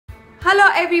Hello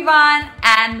everyone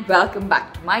and welcome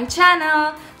back to my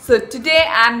channel. So today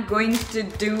I'm going to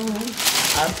do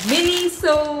a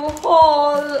Miniso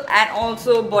haul and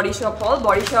also Body Shop haul.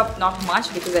 Body Shop not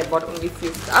much because I bought only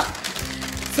few stuff.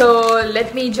 So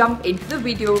let me jump into the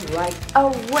video right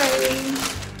away.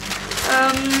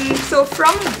 So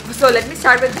let me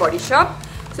start with Body Shop.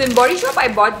 So in Body Shop I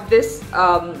bought this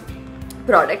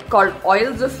product called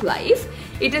Oils of Life.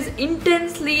 It is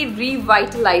intensely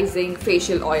revitalizing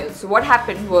facial oil. So what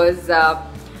happened was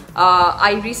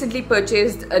I recently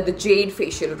purchased the Jade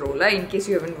facial roller. In case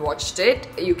you haven't watched it,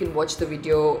 you can watch the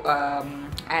video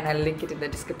and I'll link it in the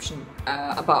description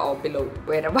above or below,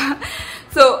 wherever.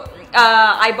 So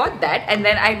I bought that, and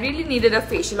then I really needed a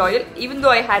facial oil. Even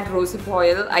though I had rosehip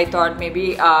oil, I thought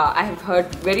maybe I have heard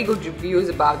very good reviews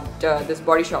about this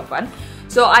Body Shop one.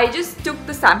 So I just took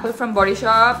the sample from Body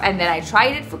Shop and then I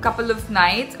tried it for a couple of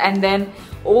nights, and then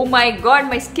oh my god,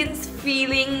 my skin's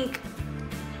feeling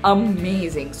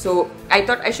amazing. So I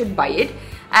thought I should buy it,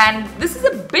 and this is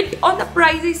a bit on the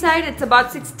pricey side. It's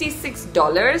about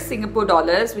 $66 Singapore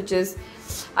dollars, which is,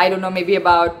 I don't know, maybe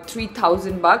about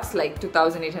 3,000 bucks, like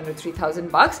 2,800, 3,000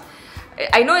 bucks.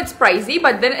 I know it's pricey,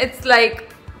 but then it's like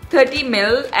 30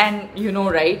 ml, and you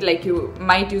know, right, like you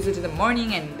might use it in the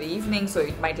morning and in the evening, so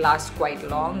it might last quite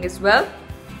long as well.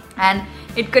 And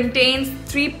it contains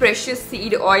 3 precious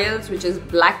seed oils, which is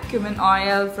black cumin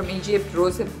oil from Egypt,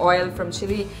 rosehip oil from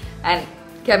Chile, and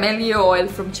camellia oil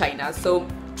from China. So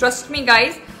trust me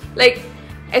guys, like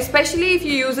especially if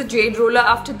you use a jade roller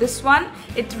after this one,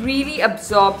 it really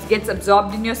gets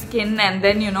absorbed in your skin, and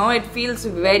then you know, it feels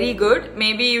very good.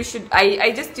 Maybe you should,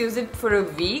 I just used it for a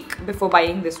week before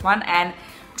buying this one, and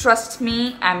trust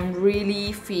me, I'm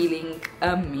really feeling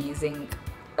amazing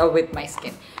with my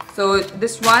skin. So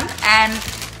this one, and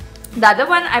the other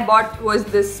one I bought was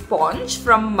this sponge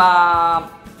from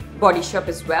Body Shop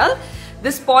as well.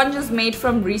 This sponge is made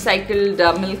from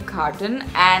recycled milk carton,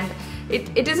 and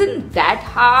it isn't that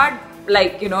hard,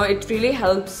 like, you know, it really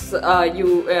helps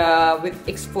you with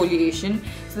exfoliation.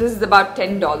 So this is about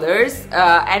 $10,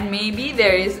 and maybe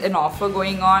there is an offer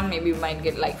going on. Maybe you might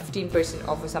get like 15%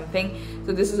 off or something.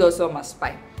 So this is also a must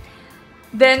buy.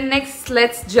 Then next,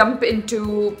 let's jump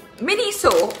into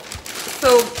Miniso. So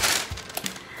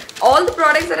all the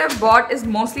products that I've bought is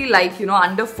mostly like, you know,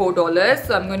 under $4.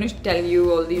 So I'm going to tell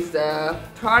you all these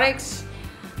products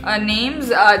names.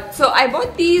 So I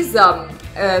bought these style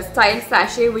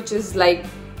sachet, which is like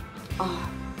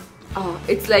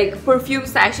it's like perfume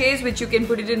sachets, which you can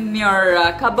put it in your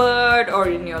cupboard or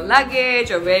in your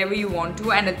luggage or wherever you want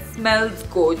to, and it smells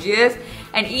gorgeous.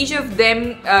 And each of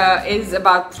them is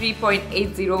about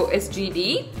 3.80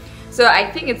 SGD, so I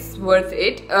think it's worth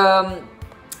it.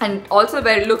 And also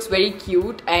it looks very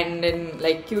cute and in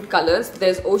like cute colors.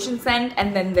 There's ocean scent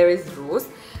and then there is rose.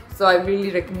 So I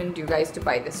really recommend you guys to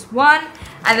buy this one.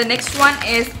 And the next one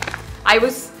is, I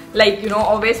was like, you know,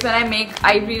 always when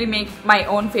I really make my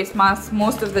own face mask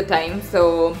most of the time.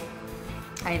 So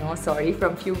I know, sorry,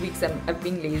 from few weeks I've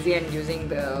been lazy and using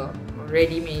the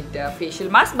ready-made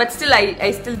facial mask, but still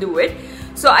I still do it.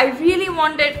 So I really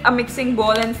wanted a mixing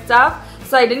bowl and stuff,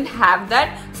 so I didn't have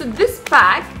that. So this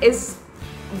pack is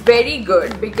very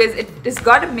good because it has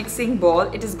got a mixing bowl,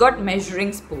 it has got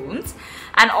measuring spoons,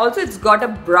 and also it's got a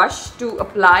brush to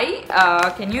apply.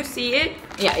 Can you see it?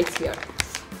 Yeah, it's here.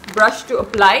 Brush to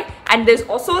apply, and there's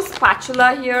also a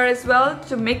spatula here as well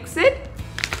to mix it.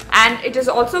 And it has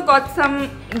also got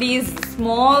these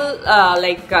small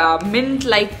mint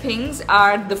like things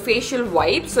are the facial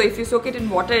wipes. So if you soak it in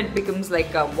water, it becomes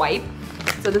like a wipe.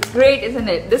 So that's great, isn't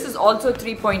it? This is also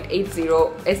 3.80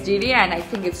 SGD, and I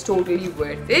think it's totally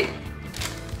worth it.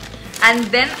 And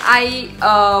then I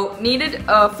needed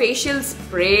a facial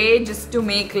spray just to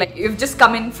make, like, you've just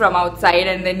come in from outside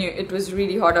and then it was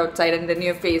really hot outside, and then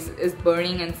your face is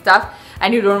burning and stuff,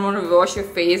 and you don't want to wash your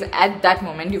face at that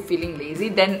moment, you're feeling lazy.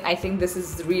 Then I think this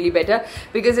is really better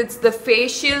because it's the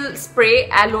facial spray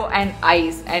aloe and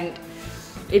ice, and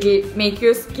it'll make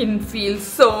your skin feel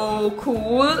so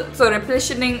cool. So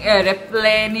replenishing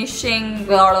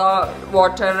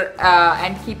water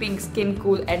and keeping skin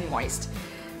cool and moist.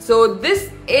 So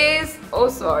this is, oh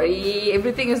sorry,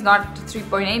 everything is not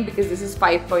 3.8 because this is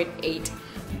 $5.8.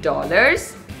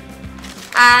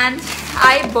 And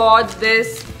I bought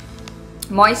this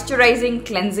moisturizing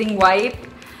cleansing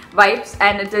wipes,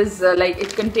 and it is like,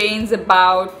 it contains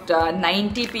about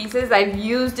 90 pieces. I've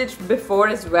used it before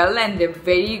as well, and they're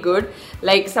very good.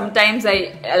 Like sometimes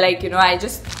I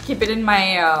just keep it in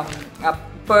my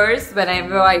purse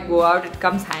whenever I go out. It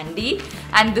comes handy,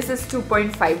 and this is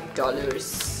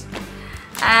 $2.5.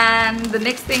 And the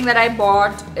next thing that I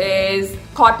bought is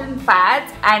cotton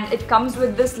pads, and it comes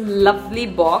with this lovely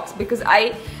box because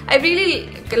I really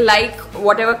like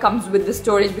whatever comes with the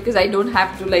storage, because I don't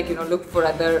have to like, you know, look for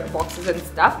other boxes and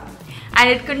stuff. And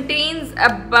it contains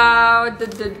about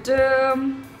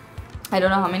I don't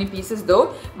know how many pieces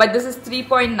though, but this is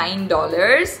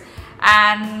 $3.9,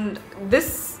 and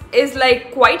this is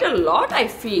like quite a lot, I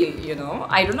feel, you know.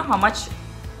 I don't know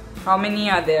how many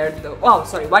are there though. Oh,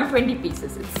 sorry, 120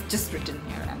 pieces. It's just written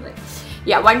here. I'm like,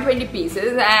 yeah, 120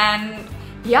 pieces. And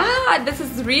yeah, this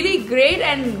is really great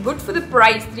and good for the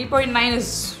price. $3.9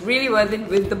 is really worth it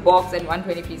with the box and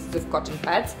 120 pieces of cotton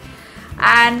pads.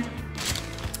 And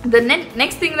the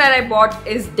next thing that I bought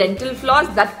is dental floss.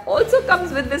 That also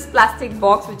comes with this plastic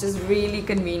box, which is really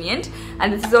convenient.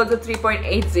 And this is also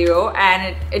 $3.80,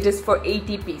 and it is for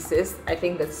 80 pieces. I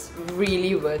think that's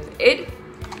really worth it.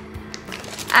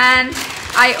 And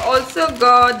I also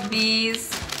got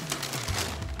these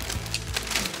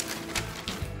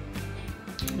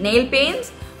nail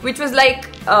paints, which was like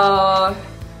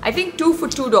I think 2 for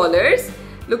 $2.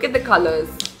 Look at the colors.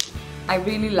 I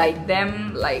really like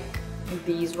them, like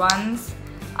these ones.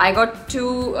 I got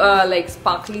 2 like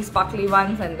sparkly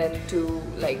ones, and then 2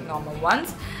 like normal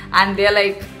ones, and they're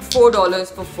like $4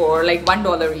 for 4, like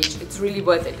 $1 each. It's really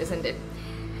worth it, isn't it?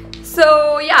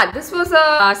 So yeah, this was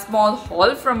a small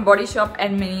haul from Body Shop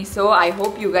and Miniso. I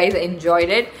hope you guys enjoyed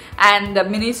it. And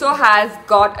Miniso has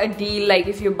got a deal, like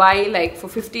if you buy like for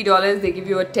 $50, they give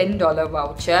you a $10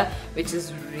 voucher, which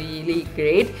is really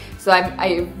great. So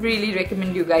I really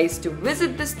recommend you guys to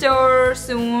visit the store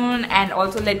soon, and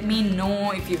also let me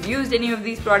know if you've used any of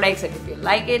these products and if you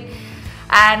like it.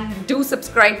 And do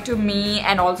subscribe to me,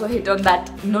 and also hit on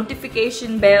that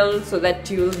notification bell so that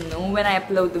you'll know when I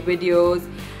upload the videos.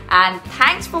 And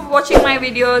thanks for watching my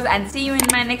videos, and see you in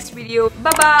my next video.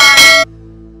 Bye bye.